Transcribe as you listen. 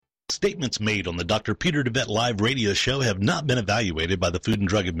Statements made on the Dr. Peter DeVette Live radio show have not been evaluated by the Food and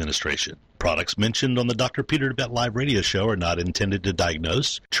Drug Administration. Products mentioned on the Dr. Peter DeVette Live radio show are not intended to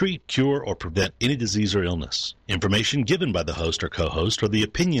diagnose, treat, cure, or prevent any disease or illness. Information given by the host or co-host are the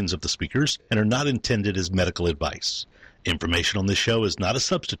opinions of the speakers and are not intended as medical advice. Information on this show is not a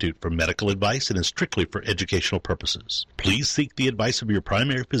substitute for medical advice and is strictly for educational purposes. Please seek the advice of your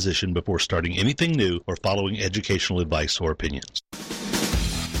primary physician before starting anything new or following educational advice or opinions.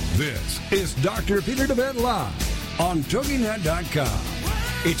 This is Dr. Peter DeVette Live on TogiNet.com.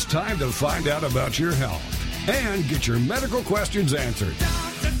 It's time to find out about your health and get your medical questions answered.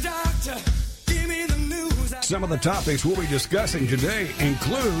 Doctor, give me the news. Some of the topics we'll be discussing today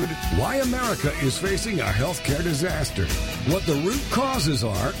include why America is facing a healthcare disaster, what the root causes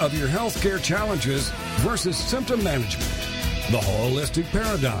are of your healthcare challenges versus symptom management, the holistic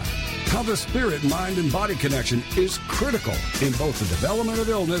paradigm, how the spirit, mind, and body connection is critical in both the development of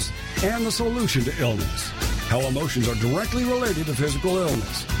illness and the solution to illness, how emotions are directly related to physical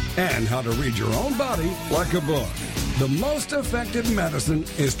illness, and how to read your own body like a book. The most effective medicine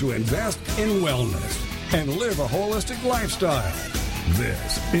is to invest in wellness and live a holistic lifestyle.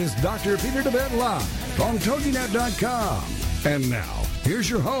 This is Dr. Peter DeVette Live on TogiNet.com. And now, here's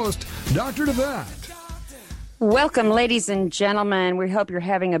your host, Dr. DeVette. Welcome, ladies and gentlemen. We hope you're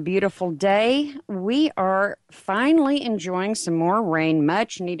having a beautiful day. We are finally enjoying some more rain,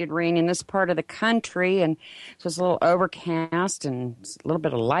 much needed rain in this part of the country. And so it's a little overcast and a little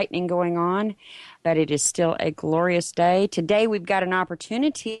bit of lightning going on, but it is still a glorious day. Today we've got an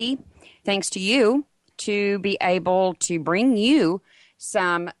opportunity, thanks to you, to be able to bring you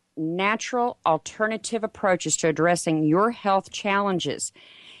some natural alternative approaches to addressing your health challenges.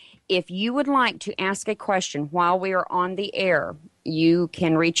 If you would like to ask a question while we are on the air, you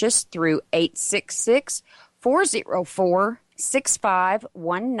can reach us through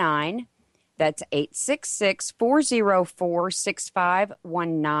 866-404-6519. That's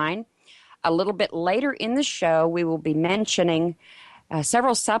 866-404-6519. A little bit later in the show, we will be mentioning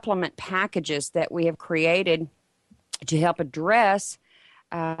several supplement packages that we have created to help address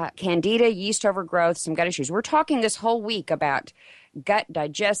candida, yeast overgrowth, some gut issues. We're talking this whole week about gut,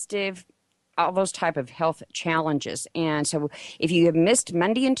 digestive, all those type of health challenges. And so if you have missed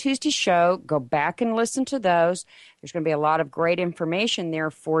Monday and Tuesday's show, go back and listen to those. There's going to be a lot of great information there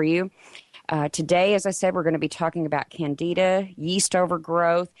for you. Today, as I said, we're going to be talking about candida, yeast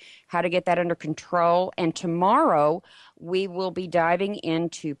overgrowth, how to get that under control. And tomorrow, we will be diving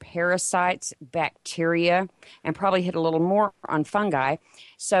into parasites, bacteria, and probably hit a little more on fungi.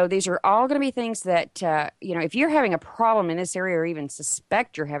 So these are all going to be things that, if you're having a problem in this area or even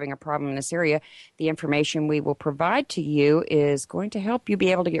suspect you're having a problem in this area, the information we will provide to you is going to help you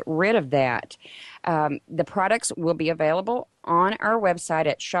be able to get rid of that. The products will be available on our website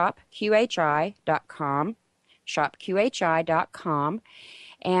at shopqhi.com, shopqhi.com.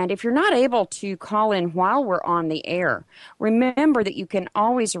 And if you're not able to call in while we're on the air, remember that you can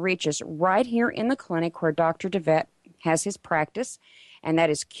always reach us right here in the clinic where Dr. DeVette has his practice, and that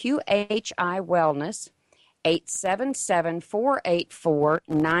is QHI Wellness,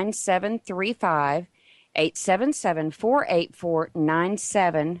 877-484-9735,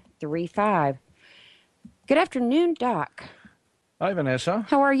 877-484-9735. Good afternoon, Doc. Hi, Vanessa.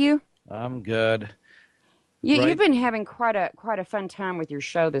 How are you? I'm good. You've been having quite a fun time with your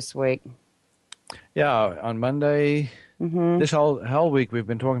show this week. Yeah, on Monday, this whole week we've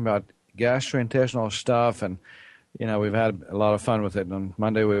been talking about gastrointestinal stuff, and we've had a lot of fun with it. On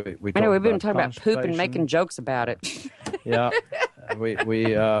Monday we I know we've been talking about poop and making jokes about it. Yeah,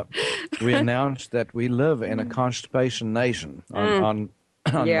 we announced that we live in a constipation nation on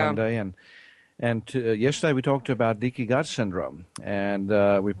Monday, and yesterday we talked about leaky gut syndrome, and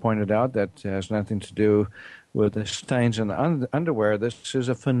we pointed out that it has nothing to do with the stains in the underwear. This is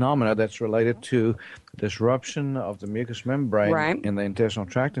a phenomena that's related to disruption of the mucous membrane in the intestinal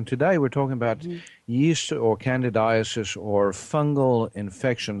tract. And today we're talking about yeast or candidiasis or fungal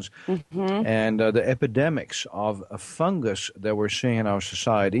infections and the epidemics of a fungus that we're seeing in our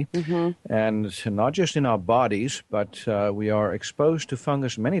society. And not just in our bodies, but we are exposed to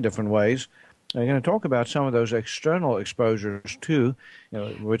fungus in many different ways. We're going to talk about some of those external exposures too,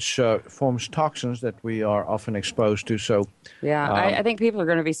 which forms toxins that we are often exposed to. So, I think people are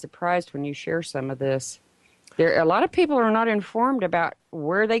going to be surprised when you share some of this. A lot of people are not informed about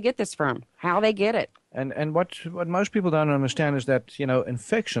where they get this from, how they get it. And what most people don't understand is that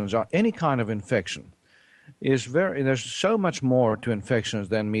infections, or any kind of infection, there's so much more to infections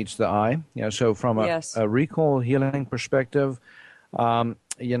than meets the eye. So from a recall healing perspective.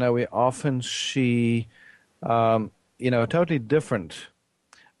 We often see, a totally different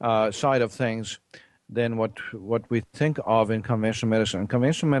side of things than what we think of in conventional medicine. In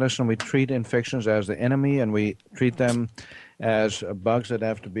conventional medicine, we treat infections as the enemy, and we treat them as bugs that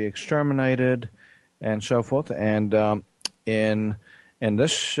have to be exterminated, and so forth. And in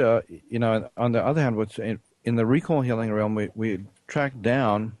this, on the other hand, in the recall healing realm, we track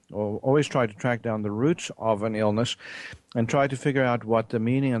down, or always try to track down the roots of an illness, and try to figure out what the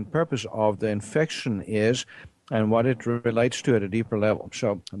meaning and purpose of the infection is, and what it relates to at a deeper level.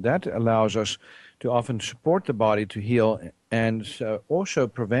 So that allows us to often support the body to heal, and also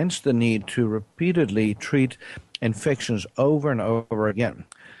prevents the need to repeatedly treat infections over and over again.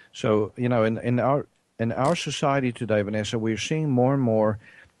 So, in our society today, Vanessa, we're seeing more and more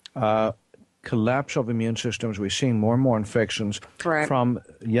collapse of immune systems. We're seeing more and more infections from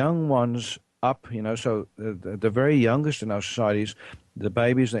young ones up. So the very youngest in our societies, the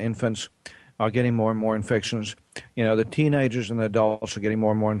babies, the infants, are getting more and more infections. The teenagers and the adults are getting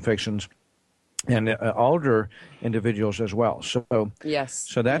more and more infections, and older individuals as well. So that's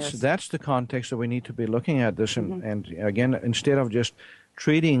the context that we need to be looking at this. And again, instead of just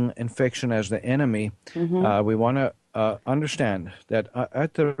treating infection as the enemy, we want to understand that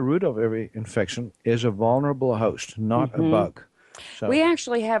at the root of every infection is a vulnerable host, not a bug. So we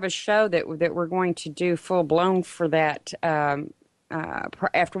actually have a show that we're going to do full blown for that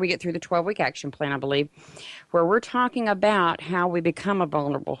after we get through the 12-week action plan, I believe, where we're talking about how we become a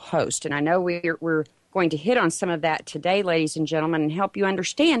vulnerable host. And I know we're going to hit on some of that today, ladies and gentlemen, and help you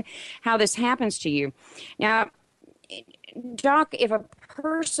understand how this happens to you. Now, Doc, if a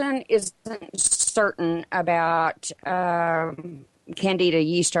person isn't certain about Candida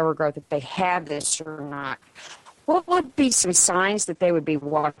yeast overgrowth, if they have this or not, what would be some signs that they would be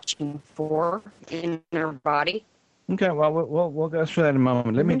watching for in their body? Okay, well, we'll go through that in a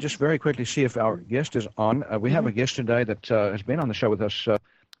moment. Let me just very quickly see if our guest is on. We have a guest today that has been on the show with us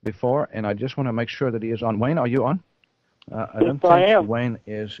before, and I just want to make sure that he is on. Wayne, are you on? I don't think Wayne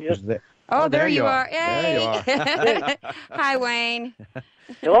is there. Oh, there you are. There you are. Hi, Wayne.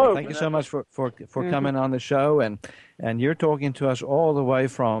 Hello. Thank you so much for coming on the show, and you're talking to us all the way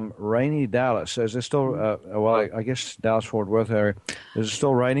from rainy Dallas. Is it still, I guess Dallas-Fort Worth area, is it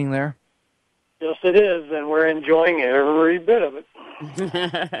still raining there? Yes, it is, and we're enjoying every bit of it.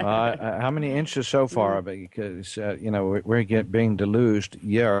 How many inches so far? Because we're being deluged.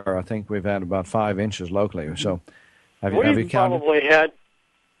 I think we've had about 5 inches locally. So, have you counted?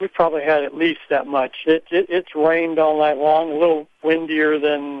 We've probably had at least that much. It's rained all night long, a little windier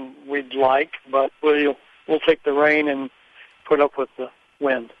than we'd like, but we'll take the rain and put up with the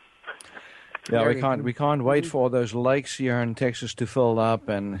wind. Yeah, we can't wait for those lakes here in Texas to fill up,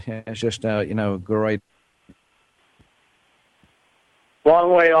 and it's just great.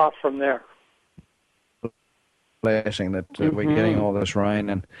 Long way off from there. Blessing that we're getting all this rain,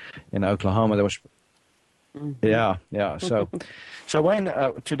 and in Oklahoma there was. Yeah. So Wayne,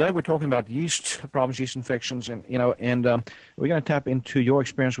 today we're talking about yeast problems, yeast infections, and we're going to tap into your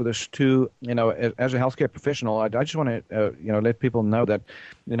experience with this too. As a healthcare professional, I just want to let people know that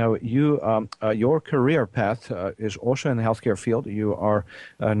your career path is also in the healthcare field. You are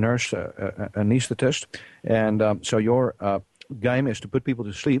a nurse, anesthetist, and so your game is to put people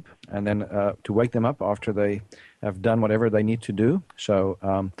to sleep and then to wake them up after they have done whatever they need to do.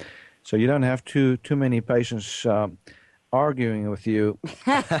 So you don't have too many patients arguing with you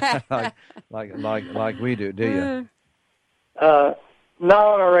like we do you? Not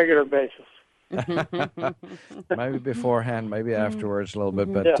on a regular basis. Maybe beforehand, maybe afterwards a little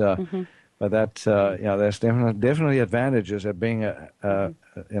bit, but that there's definitely advantages of being an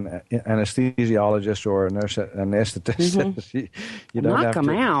anesthesiologist or a nurse anesthetist. You don't knock them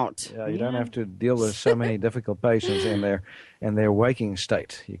out. You don't have to deal with so many difficult patients in their waking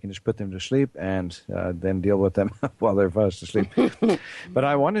state. You can just put them to sleep and then deal with them while they're fast asleep. But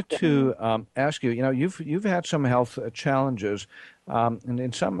I wanted to ask you. You've had some health challenges. And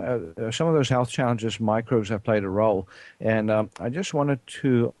in some of those health challenges, microbes have played a role. And I just wanted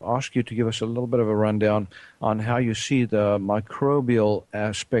to ask you to give us a little bit of a rundown on how you see the microbial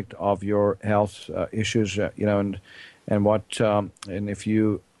aspect of your health issues, and what, and if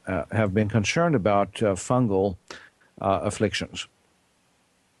you have been concerned about fungal afflictions.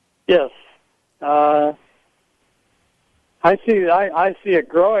 Yes. I see a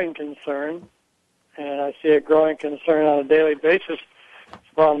growing concern. And I see a growing concern on a daily basis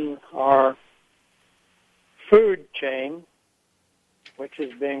from our food chain, which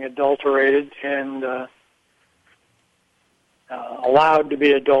is being adulterated and allowed to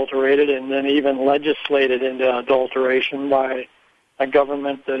be adulterated and then even legislated into adulteration by a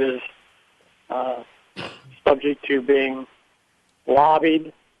government that is subject to being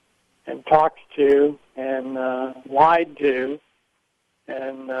lobbied and talked to and lied to,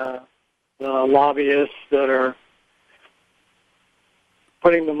 and the lobbyists that are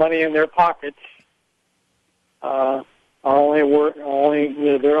putting the money in their pockets their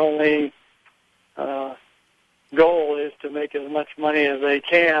only goal is to make as much money as they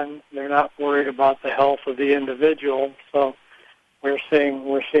can. They're not worried about the health of the individual. So we're seeing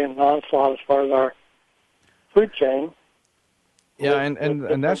an onslaught as far as our food chain. Yeah,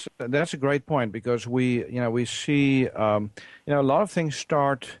 and that's a great point, because we see a lot of things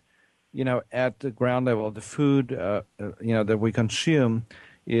start at the ground level. The food that we consume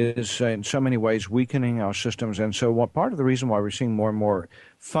is in so many ways weakening our systems, and so part of the reason why we're seeing more and more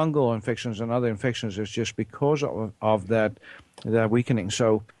fungal infections and other infections is just because of that weakening.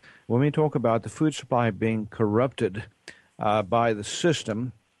 So when we talk about the food supply being corrupted by the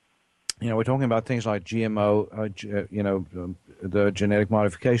system, we're talking about things like GMO, the genetic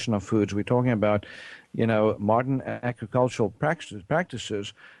modification of foods. We're talking about, modern agricultural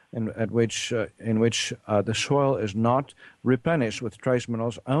practices in which the soil is not replenished with trace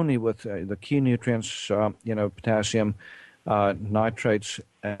minerals, only with the key nutrients, potassium, nitrates,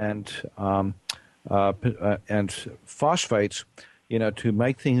 and phosphates, to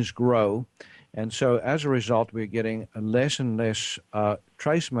make things grow. And so as a result, we're getting less and less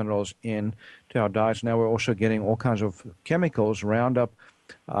trace minerals into our diets. Now we're also getting all kinds of chemicals, Roundup,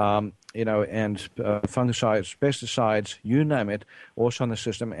 and fungicides, pesticides, you name it, also in the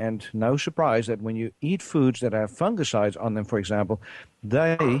system. And no surprise that when you eat foods that have fungicides on them, for example,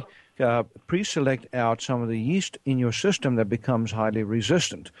 they pre-select out some of the yeast in your system that becomes highly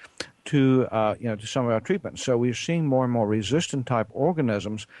resistant to some of our treatments. So we're seeing more and more resistant type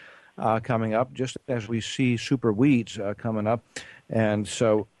organisms coming up, just as we see super weeds coming up. And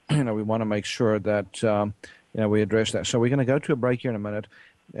so, we want to make sure that, we address that. So we're going to go to a break here in a minute.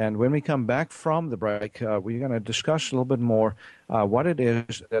 And when we come back from the break, we're going to discuss a little bit more what it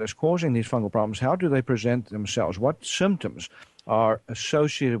is that is causing these fungal problems. How do they present themselves? What symptoms are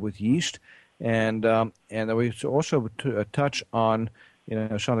associated with yeast? And we also touch on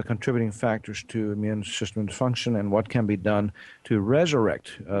some of the contributing factors to immune system dysfunction and what can be done to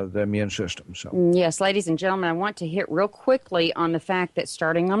resurrect the immune system. So, yes, ladies and gentlemen, I want to hit real quickly on the fact that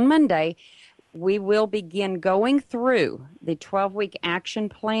starting on Monday, we will begin going through the 12-week action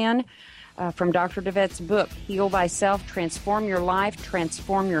plan from Dr. DeVette's book, Heal Thyself, Transform Your Life,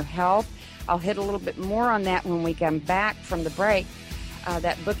 Transform Your Health. I'll hit a little bit more on that when we come back from the break.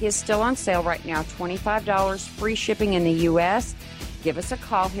 That book is still on sale right now, $25, free shipping in the U.S., Give us a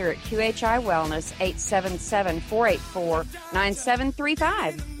call here at QHI Wellness,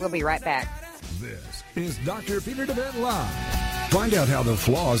 877-484-9735. We'll be right back. This is Dr. Peter DeVette Live. Find out how the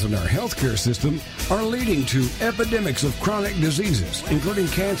flaws in our healthcare system are leading to epidemics of chronic diseases, including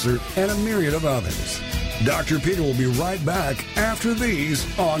cancer and a myriad of others. Dr. Peter will be right back after these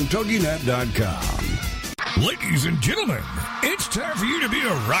on TogiNet.com. Ladies and gentlemen, it's time for you to be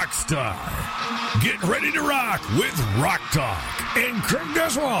a rock star. Get ready to rock with Rock Talk and Craig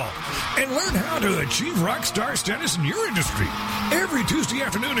Deswald, and learn how to achieve rock star status in your industry. Every Tuesday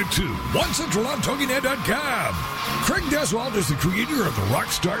afternoon at 2, 1 Central on TogiNet.com. Craig Deswald is the creator of the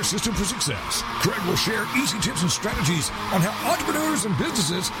Rockstar System for Success. Craig will share easy tips and strategies on how entrepreneurs and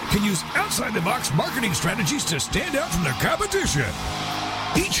businesses can use outside-the-box marketing strategies to stand out from their competition.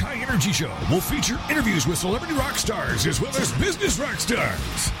 Each high-energy show will feature interviews with celebrity rock stars as well as business rock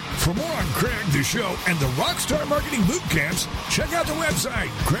stars. For more on Craig, the show, and the Rockstar Marketing Boot Camps, check out the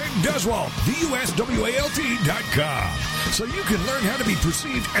website, CraigDeswald.com, so you can learn how to be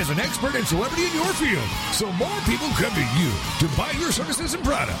perceived as an expert and celebrity in your field, so more people come to you to buy your services and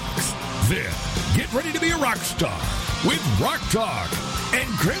products. Then, get ready to be a rock star with Rock Talk and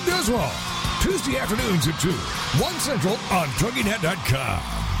Craig Deswald. Tuesday afternoons at 2, 1 Central on TogiNet.com.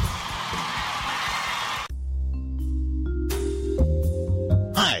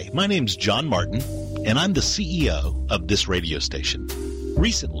 Hi, my name's John Martin, and I'm the CEO of this radio station.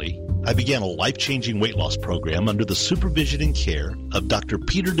 Recently, I began a life-changing weight loss program under the supervision and care of Dr.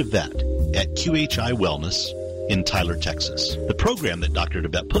 Peter DeVette at QHI Wellness in Tyler, Texas. The program that Dr.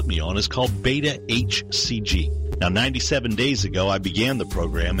 DeVette put me on is called Beta HCG. Now, 97 days ago, I began the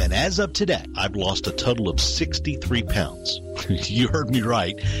program, and as of today, I've lost a total of 63 pounds. You heard me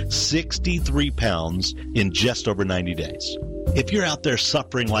right, 63 pounds in just over 90 days. If you're out there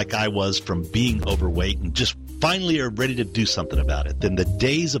suffering like I was from being overweight and just finally are ready to do something about it, then the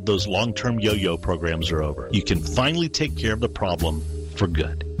days of those long-term yo-yo programs are over. You can finally take care of the problem for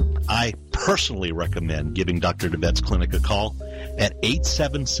good. I personally recommend giving Dr. DeVette's clinic a call at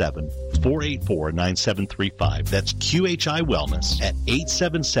 877-484-9735. That's QHI Wellness at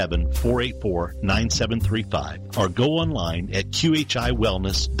 877-484-9735. Or go online at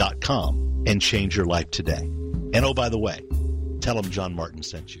QHIWellness.com and change your life today. And oh, by the way, tell them John Martin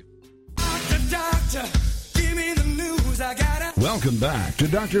sent you. Doctor, give me the news. Welcome back to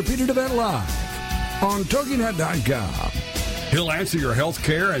Dr. Peter DeVette Live on TogiNet.com. He'll answer your health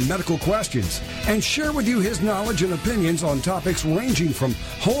care and medical questions and share with you his knowledge and opinions on topics ranging from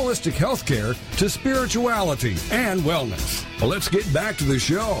holistic health care to spirituality and wellness. Well, let's get back to the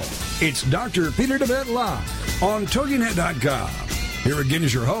show. It's Dr. Peter DeVette Live on TogiNet.com. Here again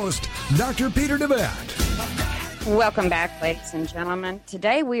is your host, Dr. Peter DeVette. Welcome back, ladies and gentlemen.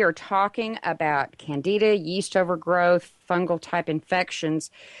 Today we are talking about candida, yeast overgrowth, fungal type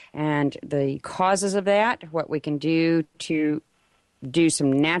infections, and the causes of that, what we can do to do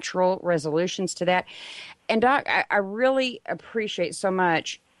some natural resolutions to that. And Doc, I really appreciate so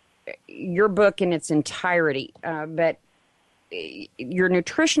much your book in its entirety, but your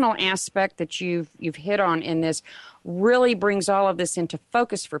nutritional aspect that you've hit on in this really brings all of this into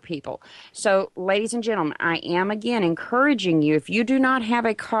focus for people. So, ladies and gentlemen, I am again encouraging you, if you do not have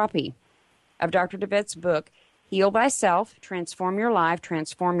a copy of Dr. DeVette's book, Heal Thyself, Transform Your Life,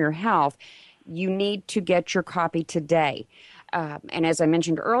 Transform Your Health, you need to get your copy today. And as I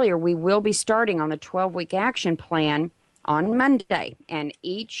mentioned earlier, we will be starting on the 12-week action plan on Monday, and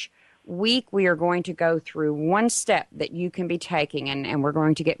each week we are going to go through one step that you can be taking, and we're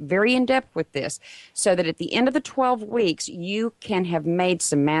going to get very in-depth with this so that at the end of the 12 weeks you can have made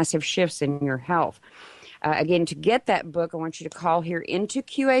some massive shifts in your health. Again, to get that book, I want you to call here into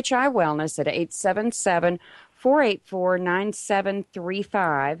QHI Wellness at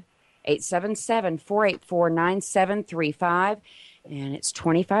 877-484-9735, 877-484-9735, and it's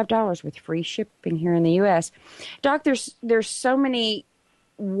 $25 with free shipping here in the U.S. Doc, there's so many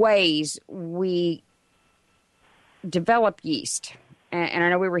ways we develop yeast. And I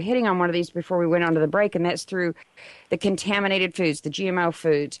know we were hitting on one of these before we went on to the break, and that's through the contaminated foods, the GMO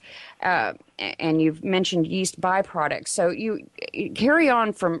foods. And you've mentioned yeast byproducts. So you carry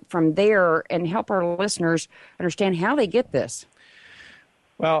on from there and help our listeners understand how they get this.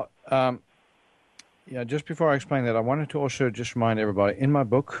 Well, just before I explain that, I wanted to also just remind everybody, in my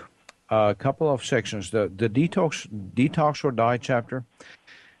book, a couple of sections, the detox or die chapter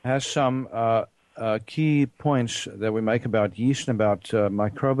has some key points that we make about yeast and about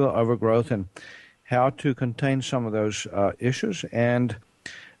microbial overgrowth and how to contain some of those issues. And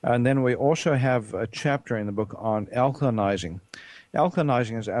then we also have a chapter in the book on alkalinizing.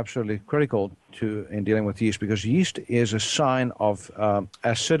 Alkalinizing is absolutely critical in dealing with yeast, because yeast is a sign of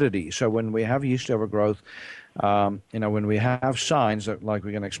acidity. So when we have yeast overgrowth, when we have signs that, like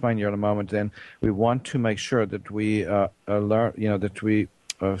we're going to explain here in a moment, then we want to make sure that we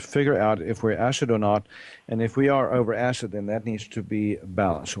figure out if we're acid or not, and if we are over acid, then that needs to be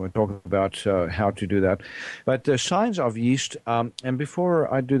balanced. We'll talk about how to do that. But the signs of yeast, and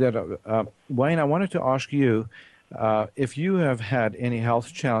before I do that, Wayne, I wanted to ask you if you have had any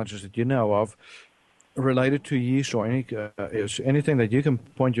health challenges that you know of related to yeast, or anything that you can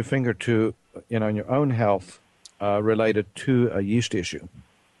point your finger to, in your own health related to a yeast issue.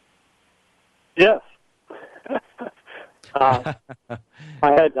 Yes. I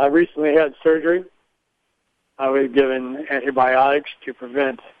recently had surgery. I was given antibiotics to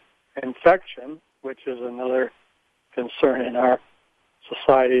prevent infection, which is another concern in our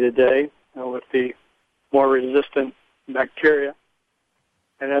society today, with the more resistant bacteria.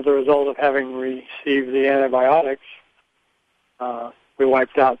 And as a result of having received the antibiotics, we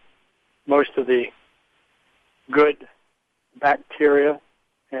wiped out most of the good bacteria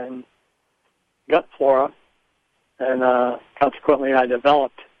and gut flora. And consequently, I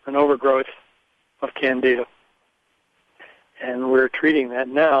developed an overgrowth of candida. And we're treating that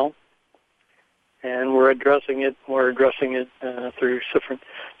now, and we're addressing it. We're addressing it through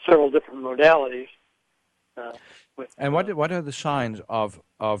several different modalities. And what are the signs of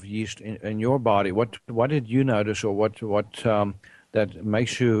yeast in your body? What did you notice, or what that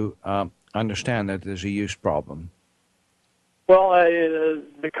makes you understand that there's a yeast problem? Well,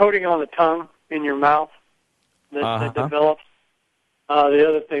 the coating on the tongue in your mouth that develops. The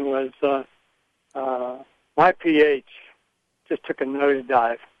other thing was my pH just took a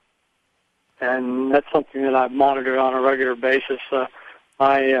nosedive, and that's something that I've monitored on a regular basis.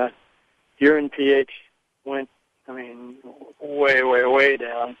 My urine pH went, way, way, way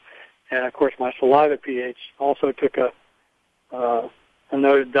down, and of course my saliva pH also took a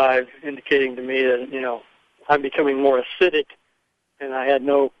nosedive, indicating to me that I'm becoming more acidic, and I had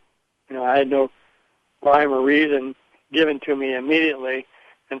no rhyme or reason given to me immediately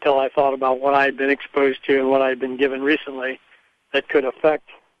until I thought about what I had been exposed to and what I had been given recently that could affect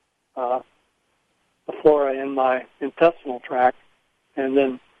the flora in my intestinal tract. And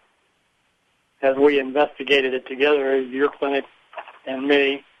then as we investigated it together, your clinic and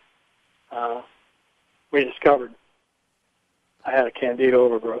me, we discovered I had a candida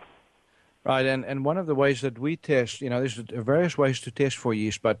overgrowth. Right, and one of the ways that we test, there's various ways to test for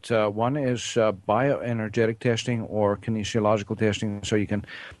yeast, but one is bioenergetic testing or kinesiological testing. So you can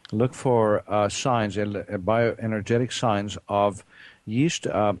look for signs, bioenergetic signs of yeast,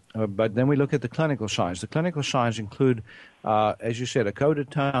 but then we look at the clinical signs. The clinical signs include, as you said, a coated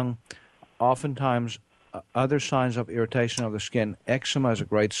tongue, oftentimes other signs of irritation of the skin. Eczema is a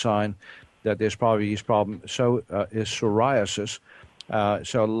great sign that there's probably a yeast problem. So is psoriasis.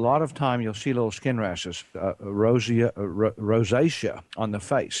 So a lot of time you'll see little skin rashes, rosacea on the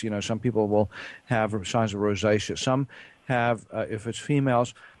face. Some people will have signs of rosacea. Some have, if it's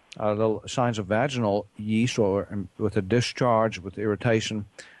females, little signs of vaginal yeast or with a discharge, with irritation.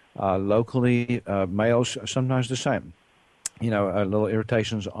 Locally, males sometimes the same. Little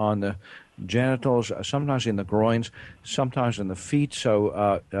irritations on the genitals, sometimes in the groins, sometimes in the feet.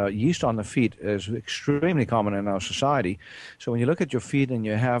 So yeast on the feet is extremely common in our society. So when you look at your feet and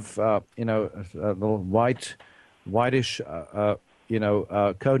you have, a little whitish,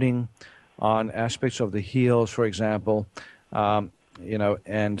 coating on aspects of the heels, for example, and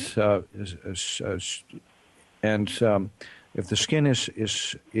if the skin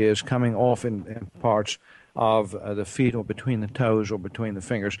is coming off in parts of the feet or between the toes or between the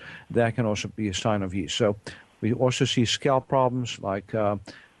fingers, that can also be a sign of yeast. So we also see scalp problems like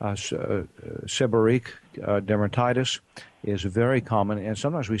seborrheic dermatitis is very common, and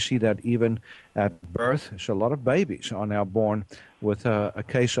sometimes we see that even at birth. So a lot of babies are now born with a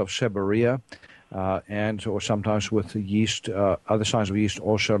case of seborrhea, or sometimes with the yeast, other signs of yeast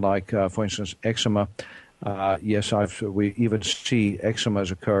also, like, for instance, eczema. We even see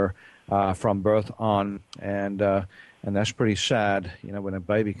eczemas occur from birth on, and that's pretty sad, when a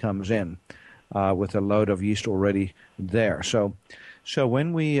baby comes in with a load of yeast already there. So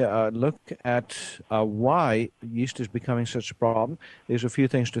when we look at why yeast is becoming such a problem, there's a few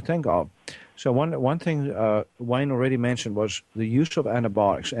things to think of. So one thing Wayne already mentioned was the use of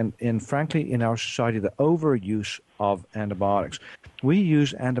antibiotics, and frankly, in our society, the overuse of antibiotics. We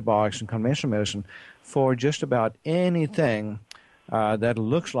use antibiotics in conventional medicine for just about anything that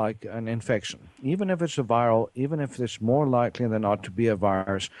looks like an infection, even if it's a viral, even if it's more likely than not to be a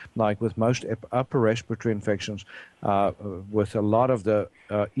virus, like with most upper respiratory infections, with a lot of the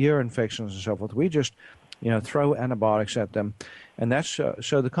ear infections and so forth. We just, throw antibiotics at them. And that's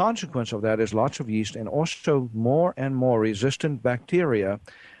so the consequence of that is lots of yeast and also more and more resistant bacteria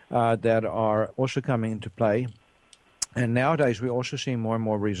that are also coming into play. And nowadays, we're also seeing more and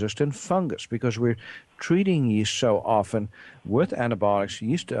more resistant fungus because we're treating yeast so often with antibiotics,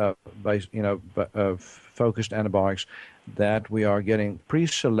 yeast-based, focused antibiotics, that we are getting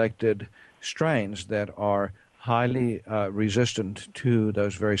pre-selected strains that are highly resistant to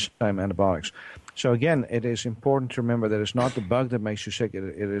those very same antibiotics. So again, it is important to remember that it's not the bug that makes you sick, it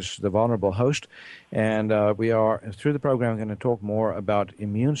is the vulnerable host. And we are, through the program, going to talk more about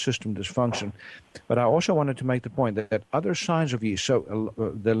immune system dysfunction. But I also wanted to make the point that other signs of yeast, so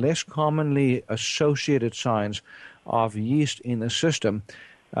the less commonly associated signs of yeast in the system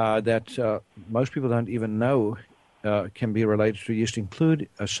that most people don't even know can be related to yeast include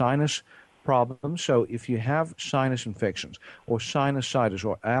a sinus problem. So if you have sinus infections or sinusitis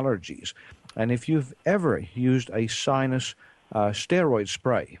or allergies, and if you've ever used a sinus steroid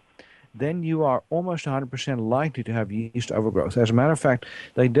spray, then you are almost 100% likely to have yeast overgrowth. As a matter of fact,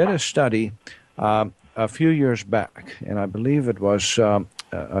 they did a study a few years back, and I believe it was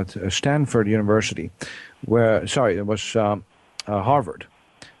at Stanford University, it was Harvard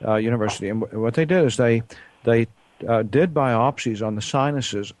University. And what they did is they did biopsies on the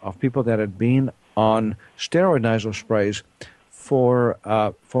sinuses of people that had been on steroid nasal sprays for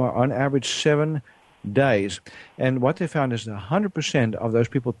on average 7 days. And what they found is that 100% of those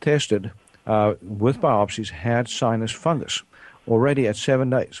people tested with biopsies had sinus fungus already at 7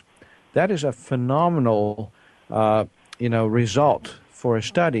 days. That is a phenomenal, result for a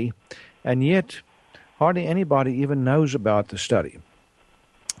study, and yet hardly anybody even knows about the study.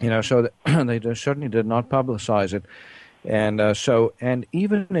 So they certainly did not publicize it. And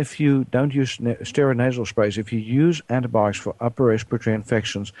even if you don't use steroid nasal sprays, if you use antibiotics for upper respiratory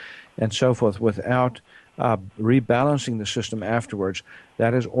infections and so forth without rebalancing the system afterwards,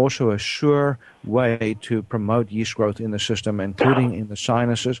 that is also a sure way to promote yeast growth in the system, including in the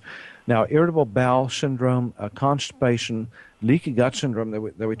sinuses. Now, irritable bowel syndrome, constipation, leaky gut syndrome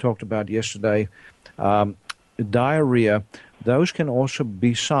that we talked about yesterday, diarrhea, those can also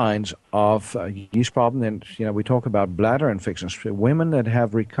be signs of yeast problem. And, we talk about bladder infections. Women that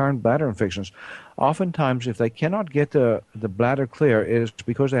have recurrent bladder infections, oftentimes if they cannot get the bladder clear, it is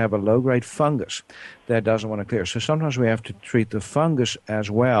because they have a low-grade fungus that doesn't want to clear. So sometimes we have to treat the fungus as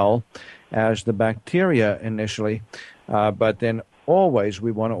well as the bacteria initially, but then always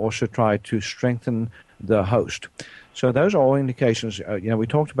we want to also try to strengthen the host. So those are all indications. We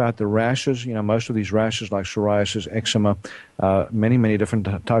talked about the rashes. Most of these rashes like psoriasis, eczema, many different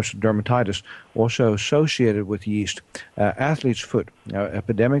types of dermatitis also associated with yeast. Athlete's foot,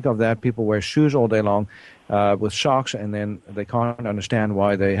 epidemic of that. People wear shoes all day long with socks, and then they can't understand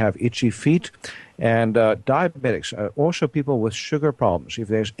why they have itchy feet. And diabetics, also people with sugar problems. If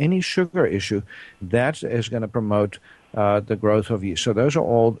there's any sugar issue, that is going to promote the growth of yeast. So those are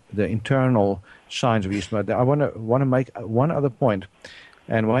all the internal signs of yeast. But I want to make one other point,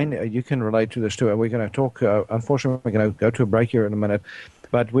 and Wayne, you can relate to this too. We're going to talk. Unfortunately, we're going to go to a break here in a minute,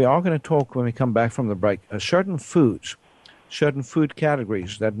 but we are going to talk when we come back from the break. Certain food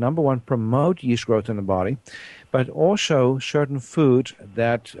categories that, number one, promote yeast growth in the body, but also certain foods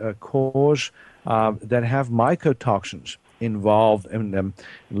that cause that have mycotoxins involved in them,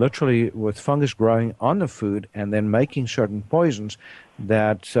 literally with fungus growing on the food and then making certain poisons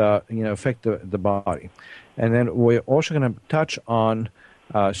that affect the body. And then we're also going to touch on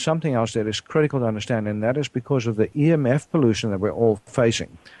something else that is critical to understand, and that is because of the EMF pollution that we're all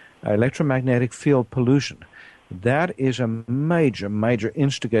facing, electromagnetic field pollution. That is a major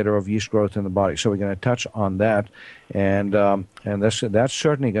instigator of yeast growth in the body. So we're going to touch on that, and that's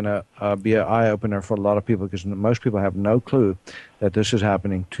certainly going to be an eye opener for a lot of people, because most people have no clue that this is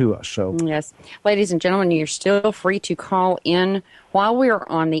happening to us. So yes, ladies and gentlemen, you're still free to call in while we are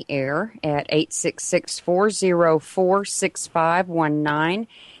on the air at 866-404-6519.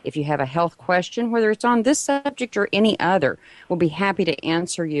 If you have a health question, whether it's on this subject or any other, we'll be happy to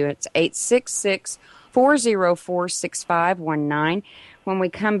answer you. It's 866-404-6519. When we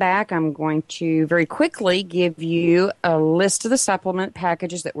come back, I'm going to very quickly give you a list of the supplement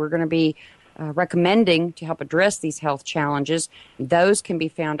packages that we're going to be recommending to help address these health challenges. Those can be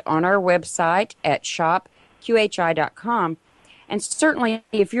found on our website at shopqhi.com. And certainly,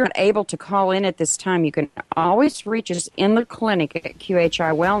 if you're not able to call in at this time, you can always reach us in the clinic at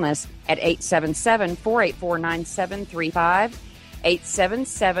QHI Wellness at 877-484-9735.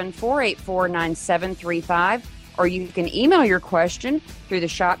 877-484-9735, or you can email your question through the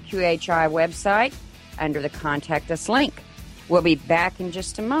Shop QHI website under the Contact Us link. We'll be back in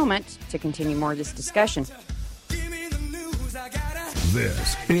just a moment to continue more of this discussion.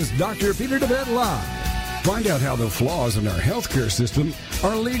 This is Dr. Peter DeVette Live. Find out how the flaws in our healthcare system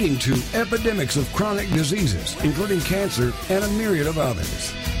are leading to epidemics of chronic diseases, including cancer and a myriad of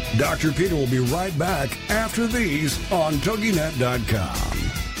others. Dr. Peter will be right back after these on TogiNet.com.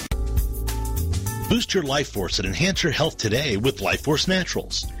 Boost your life force and enhance your health today with Life Force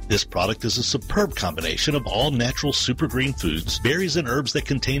Naturals. This product is a superb combination of all natural super green foods, berries, and herbs that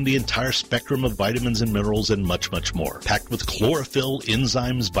contain the entire spectrum of vitamins and minerals and much, much more. Packed with chlorophyll,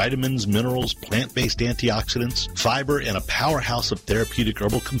 enzymes, vitamins, minerals, plant-based antioxidants, fiber, and a powerhouse of therapeutic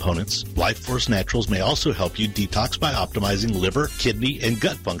herbal components, Life Force Naturals may also help you detox by optimizing liver, kidney, and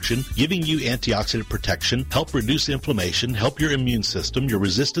gut function, giving you antioxidant protection, help reduce inflammation, help your immune system, your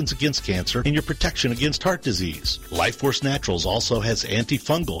resistance against cancer, and your protection against heart disease. Life Force Naturals also has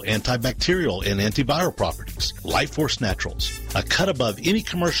antifungal, antibacterial, and antiviral properties. Life Force Naturals, a cut above any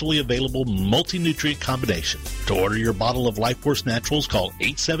commercially available multi-nutrient combination. To order your bottle of Life Force Naturals, call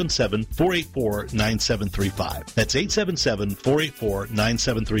 877-484-9735. That's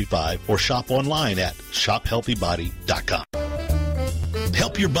 877-484-9735, or shop online at shophealthybody.com.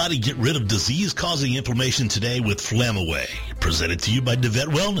 Help your body get rid of disease-causing inflammation today with Flamaway, presented to you by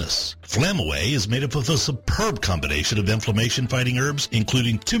DeVette Wellness. Flamaway is made up of a superb combination of inflammation-fighting herbs,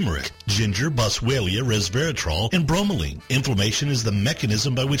 including turmeric, ginger, boswellia, resveratrol, and bromelain. Inflammation is the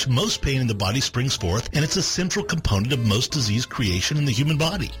mechanism by which most pain in the body springs forth, and it's a central component of most disease creation in the human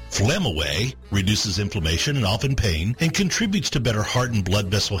body. Flamaway reduces inflammation and often pain, and contributes to better heart and blood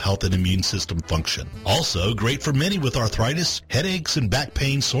vessel health and immune system function. Also great for many with arthritis, headaches, and back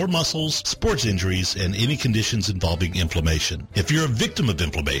pain, sore muscles, sports injuries, and any conditions involving inflammation. inflammation. If you're a victim of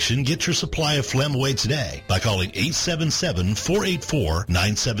inflammation, get your supply of phlegm away today by calling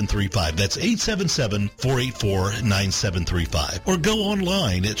 877-484-9735. That's 877-484-9735. Or go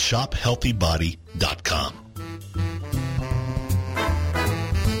online at shophealthybody.com.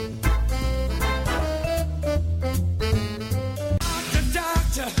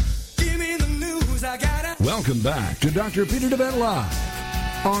 Welcome back to Dr. Peter DeVette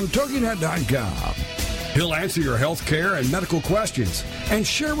Live on TogiNet.com. He'll answer your health care and medical questions and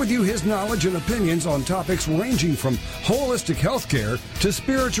share with you his knowledge and opinions on topics ranging from holistic health care to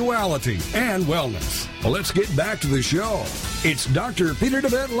spirituality and wellness. Well, let's get back to the show. It's Dr. Peter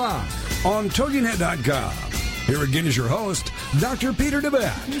DeVette Live on TogiNet.com. Here again is your host, Dr. Peter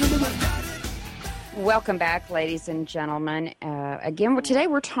DeVette. Welcome back, ladies and gentlemen. Again, today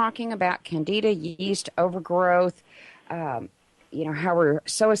we're talking about candida, yeast, overgrowth, how we're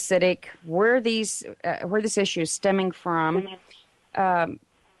so acidic, where this issue is stemming from. Doc,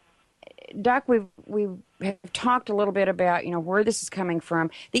 we have talked a little bit about, where this is coming from.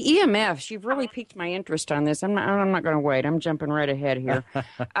 The EMFs, you've really piqued my interest on this. I'm not going to wait. I'm jumping right ahead here.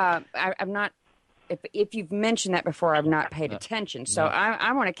 I'm not, if you've mentioned that before, I've not paid attention. So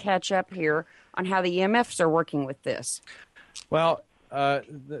I want to catch up here on how the EMFs are working with this. Well,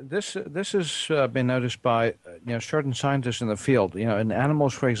 this has been noticed by certain scientists in the field. In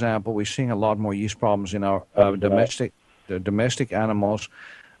animals, for example, we're seeing a lot more yeast problems in our domestic animals.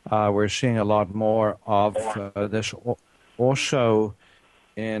 We're seeing a lot more of this also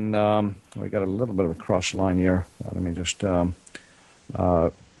in. We got a little bit of a cross line here. Let me just getting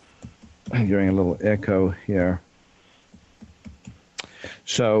a little echo here.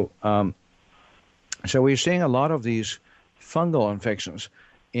 So we're seeing a lot of these fungal infections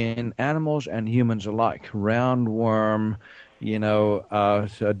in animals and humans alike. Roundworm,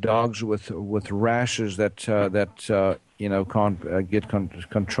 dogs with rashes that can't get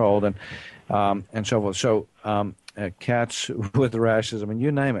controlled, and so forth. So cats with rashes. I mean,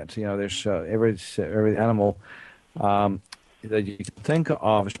 you name it. There's every animal that you can think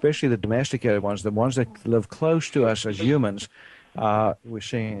of, especially the domesticated ones, the ones that live close to us as humans. We're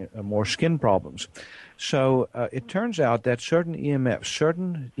seeing more skin problems. So it turns out that certain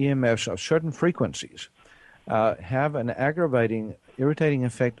EMFs of certain frequencies have an aggravating, irritating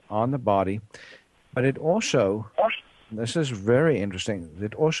effect on the body, but it also, this is very interesting,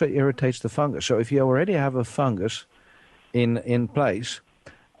 it also irritates the fungus. So if you already have a fungus in place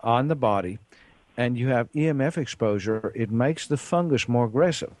on the body and you have EMF exposure, it makes the fungus more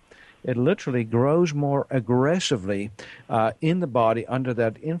aggressive. It literally grows more aggressively in the body under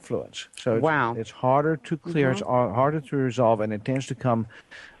that influence. So it's harder to clear, it's harder to resolve, and it tends to come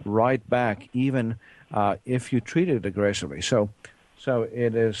right back even if you treat it aggressively. So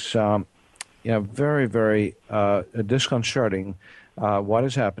it is very, very disconcerting what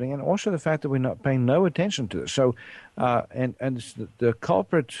is happening, and also the fact that we're not paying no attention to this. So and the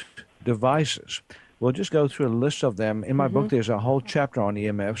culprit devices. We'll just go through a list of them. In my book, there's a whole chapter on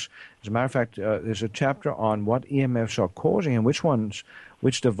EMFs. As a matter of fact, there's a chapter on what EMFs are causing and which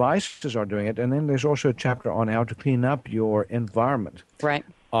devices are doing it. And then there's also a chapter on how to clean up your environment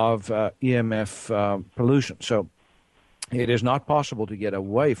of EMF pollution. So it is not possible to get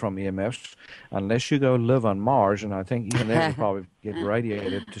away from EMFs unless you go live on Mars. And I think even there you'll probably get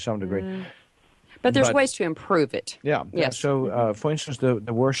radiated to some degree. But there's ways to improve it. Yeah. Yes. So, for instance, the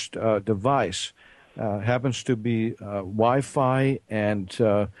worst device happens to be Wi-Fi and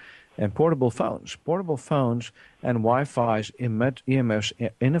portable phones. Portable phones and Wi-Fi's emit EMFs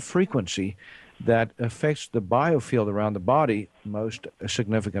in a frequency that affects the biofilm around the body most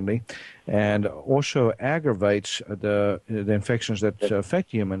significantly, and also aggravates the infections that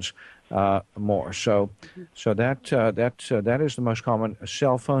affect humans more. So that is the most common.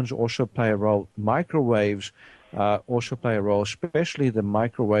 Cell phones also play a role. Microwaves also play a role, especially the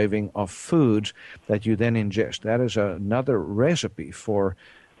microwaving of foods that you then ingest. That is another recipe for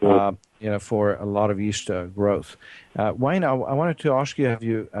for a lot of yeast growth. Wayne, I wanted to ask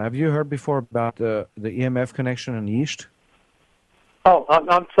you: have you heard before about the EMF connection in yeast? Oh,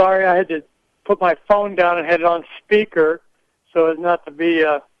 I'm sorry. I had to put my phone down and had it on speaker so as not to be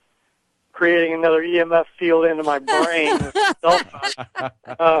creating another EMF field into my brain.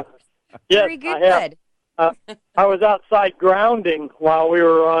 Yes, very good. I have. I was outside grounding while we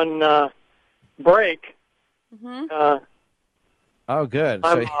were on break. Oh, good.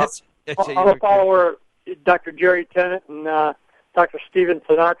 I'm a follower of Dr. Jerry Tennant and Dr. Stephen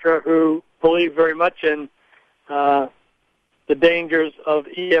Sinatra, who believe very much in the dangers of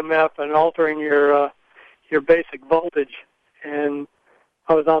EMF and altering your basic voltage. And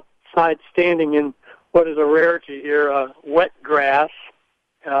I was outside standing in what is a rarity here, wet grass.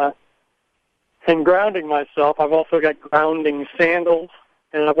 And grounding myself, I've also got grounding sandals,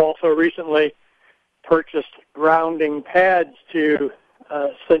 and I've also recently purchased grounding pads to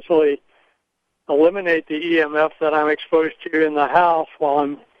essentially eliminate the EMF that I'm exposed to in the house while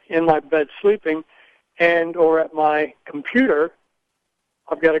I'm in my bed sleeping, and or at my computer.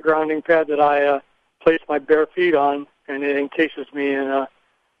 I've got a grounding pad that I place my bare feet on, and it encases me in an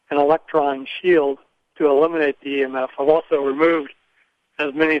electron shield to eliminate the EMF. I've also removed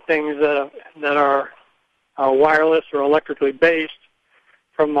as many things that are wireless or electrically based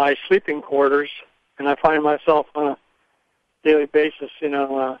from my sleeping quarters, and I find myself on a daily basis,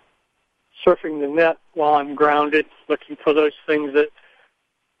 surfing the net while I'm grounded, looking for those things that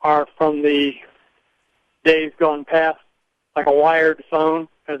are from the days gone past, like a wired phone,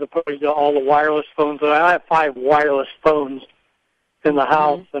 as opposed to all the wireless phones. So I have 5 wireless phones in the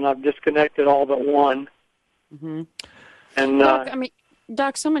house, and I've disconnected all but one. Mm-hmm. And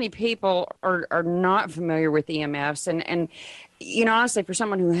Doc, so many people are not familiar with EMFs, and honestly, for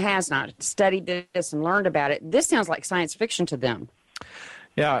someone who has not studied this and learned about it, this sounds like science fiction to them.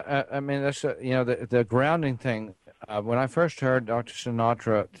 Yeah, that's the grounding thing. When I first heard Dr.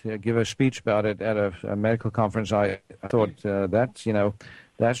 Sinatra give a speech about it at a medical conference, I thought that's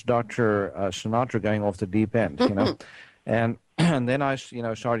Dr. Sinatra going off the deep end, and then I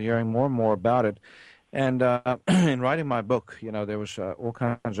started hearing more and more about it. And in writing my book, there was all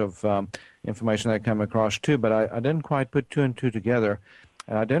kinds of information that I came across too, but I didn't quite put 2 and 2 together.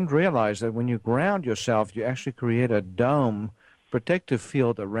 And I didn't realize that when you ground yourself, you actually create a dome protective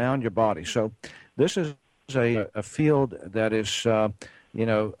field around your body. So this is a field that is,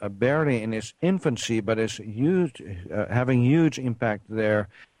 barely in its infancy, but is huge, having huge impact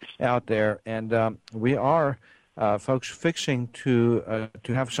out there. And we are, folks, fixing to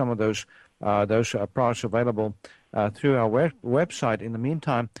have some of those products available through our website. In the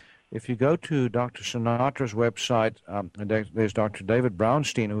meantime, if you go to Dr. Sinatra's website, there's Dr. David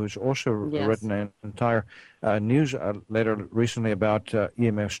Brownstein, who's also written an entire newsletter recently about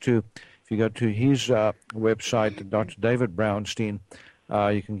EMFs too. If you go to his website, Dr. David Brownstein,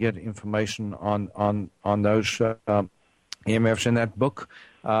 you can get information on those EMFs in that book.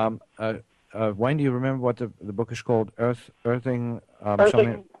 Wayne, do you remember what the book is called? Earthing.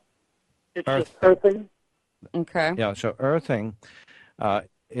 Earthing. It's just Earthing. Okay. Yeah. So Earthing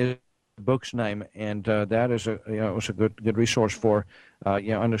is the book's name, and that is was a good resource for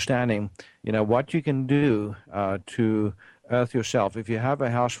understanding what you can do to earth yourself. If you have a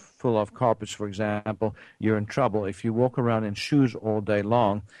house full of carpets, for example, you're in trouble. If you walk around in shoes all day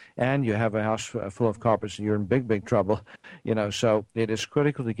long and you have a house full of carpets, you're in big trouble. So it is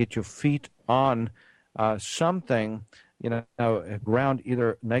critical to get your feet on something, ground,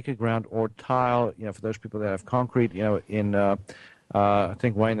 either naked ground or tile, for those people that have concrete, I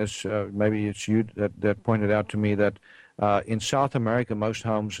think, Wayne, maybe it's you that pointed out to me that in South America, most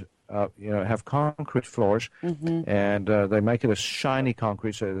homes have concrete floors, and they make it a shiny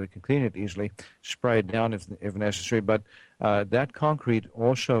concrete so they can clean it easily, spray it down if necessary. But that concrete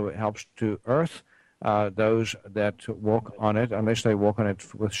also helps to earth those that walk on it, unless they walk on it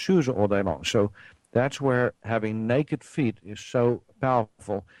with shoes all day long. So that's where having naked feet is so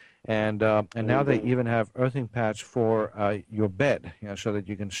powerful. And now they even have earthing pads for your bed, so that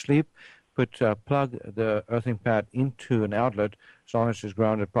you can sleep. Plug the earthing pad into an outlet as long as it's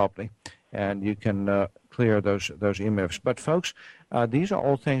grounded properly, and you can clear those EMFs. But folks, these are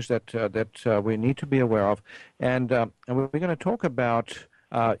all things that we need to be aware of, and we're going to talk about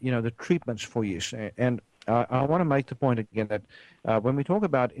the treatments for yeast. And I want to make the point again that when we talk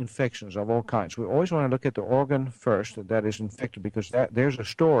about infections of all kinds, we always want to look at the organ first that is infected, because there's a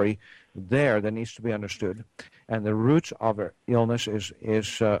story there that needs to be understood. And the roots of illness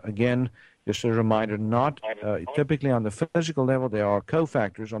is again, just a reminder, not typically on the physical level. There are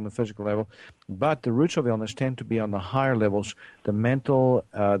cofactors on the physical level, but the roots of illness tend to be on the higher levels, the mental,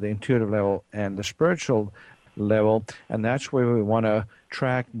 the intuitive level, and the spiritual level, and that's where we want to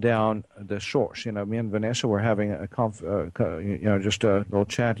track down the source. Me and Vanessa were having just a little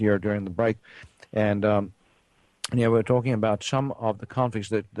chat here during the break, and we're talking about some of the conflicts.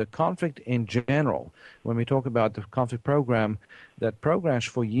 The conflict in general, when we talk about the conflict program, that programs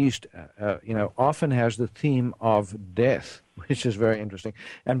for yeast, often has the theme of death, which is very interesting.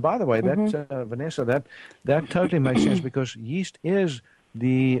 And by the way, that Vanessa, that totally makes sense, because yeast is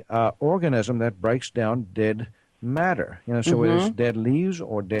the organism that breaks down dead matter. So whether it's dead leaves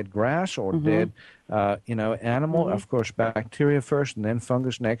or dead grass or dead, animal, of course, bacteria first and then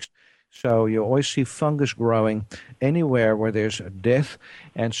fungus next. So you always see fungus growing anywhere where there's death.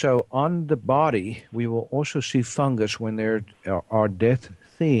 And so on the body, we will also see fungus when there are death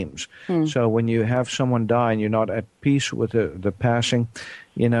themes. So when you have someone die and you're not at peace with the passing,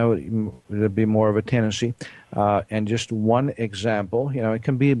 there'll be more of a tendency. And just one example, it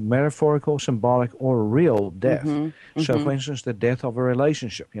can be metaphorical, symbolic, or real death. So, for instance, the death of a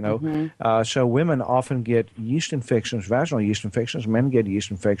relationship, So women often get yeast infections, vaginal yeast infections. Men get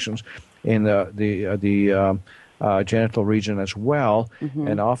yeast infections in the genital region as well.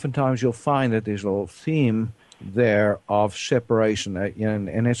 And oftentimes you'll find that there's a little theme there of separation.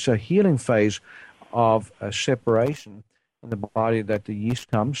 And it's a healing phase of separation in the body that the yeast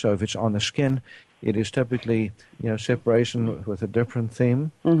comes. So if it's on the skin, it is typically, separation with a different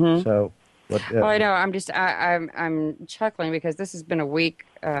theme. So, I know. I'm chuckling because this has been a week.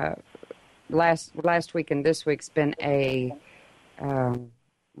 Last week and this week's been a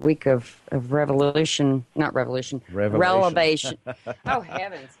week of revelation. Not revolution. Revelation. Oh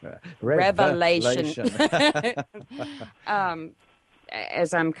heavens! Revelation.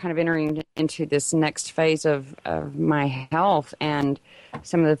 As I'm kind of entering into this next phase of my health, and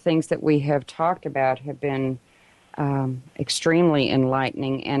some of the things that we have talked about have been extremely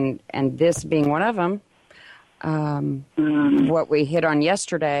enlightening, and this being one of them. What we hit on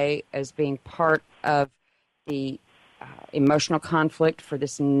yesterday as being part of the emotional conflict for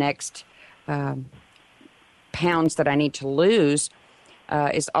this next pounds that I need to lose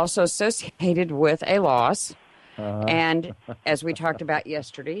is also associated with a loss. And as we talked about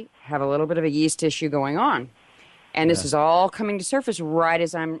yesterday, have a little bit of a yeast issue going on. And this is all coming to surface right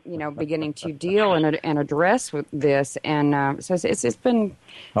as I'm, beginning to deal and address with this. And so it's been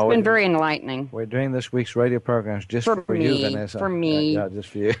very enlightening. We're doing this week's radio programs just for you, Vanessa. For me. Yeah, just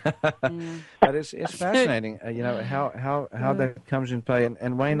for you. But it's fascinating, how that comes in play.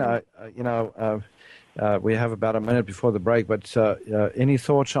 And Wayne, we have about a minute before the break, but any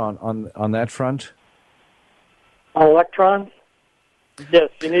thoughts on that front? Electrons? Yes,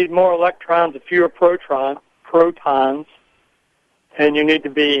 you need more electrons and fewer protons, and you need to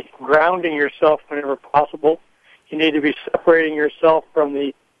be grounding yourself whenever possible. You need to be separating yourself from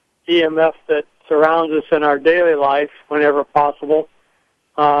the EMF that surrounds us in our daily life whenever possible.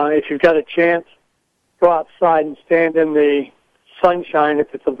 If you've got a chance, go outside and stand in the sunshine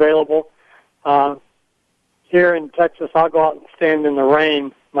if it's available. Here in Texas, I'll go out and stand in the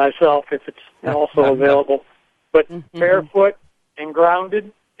rain myself if it's also available. But barefoot and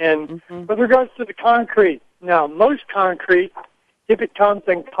grounded. And with regards to the concrete, now, most concrete, if it comes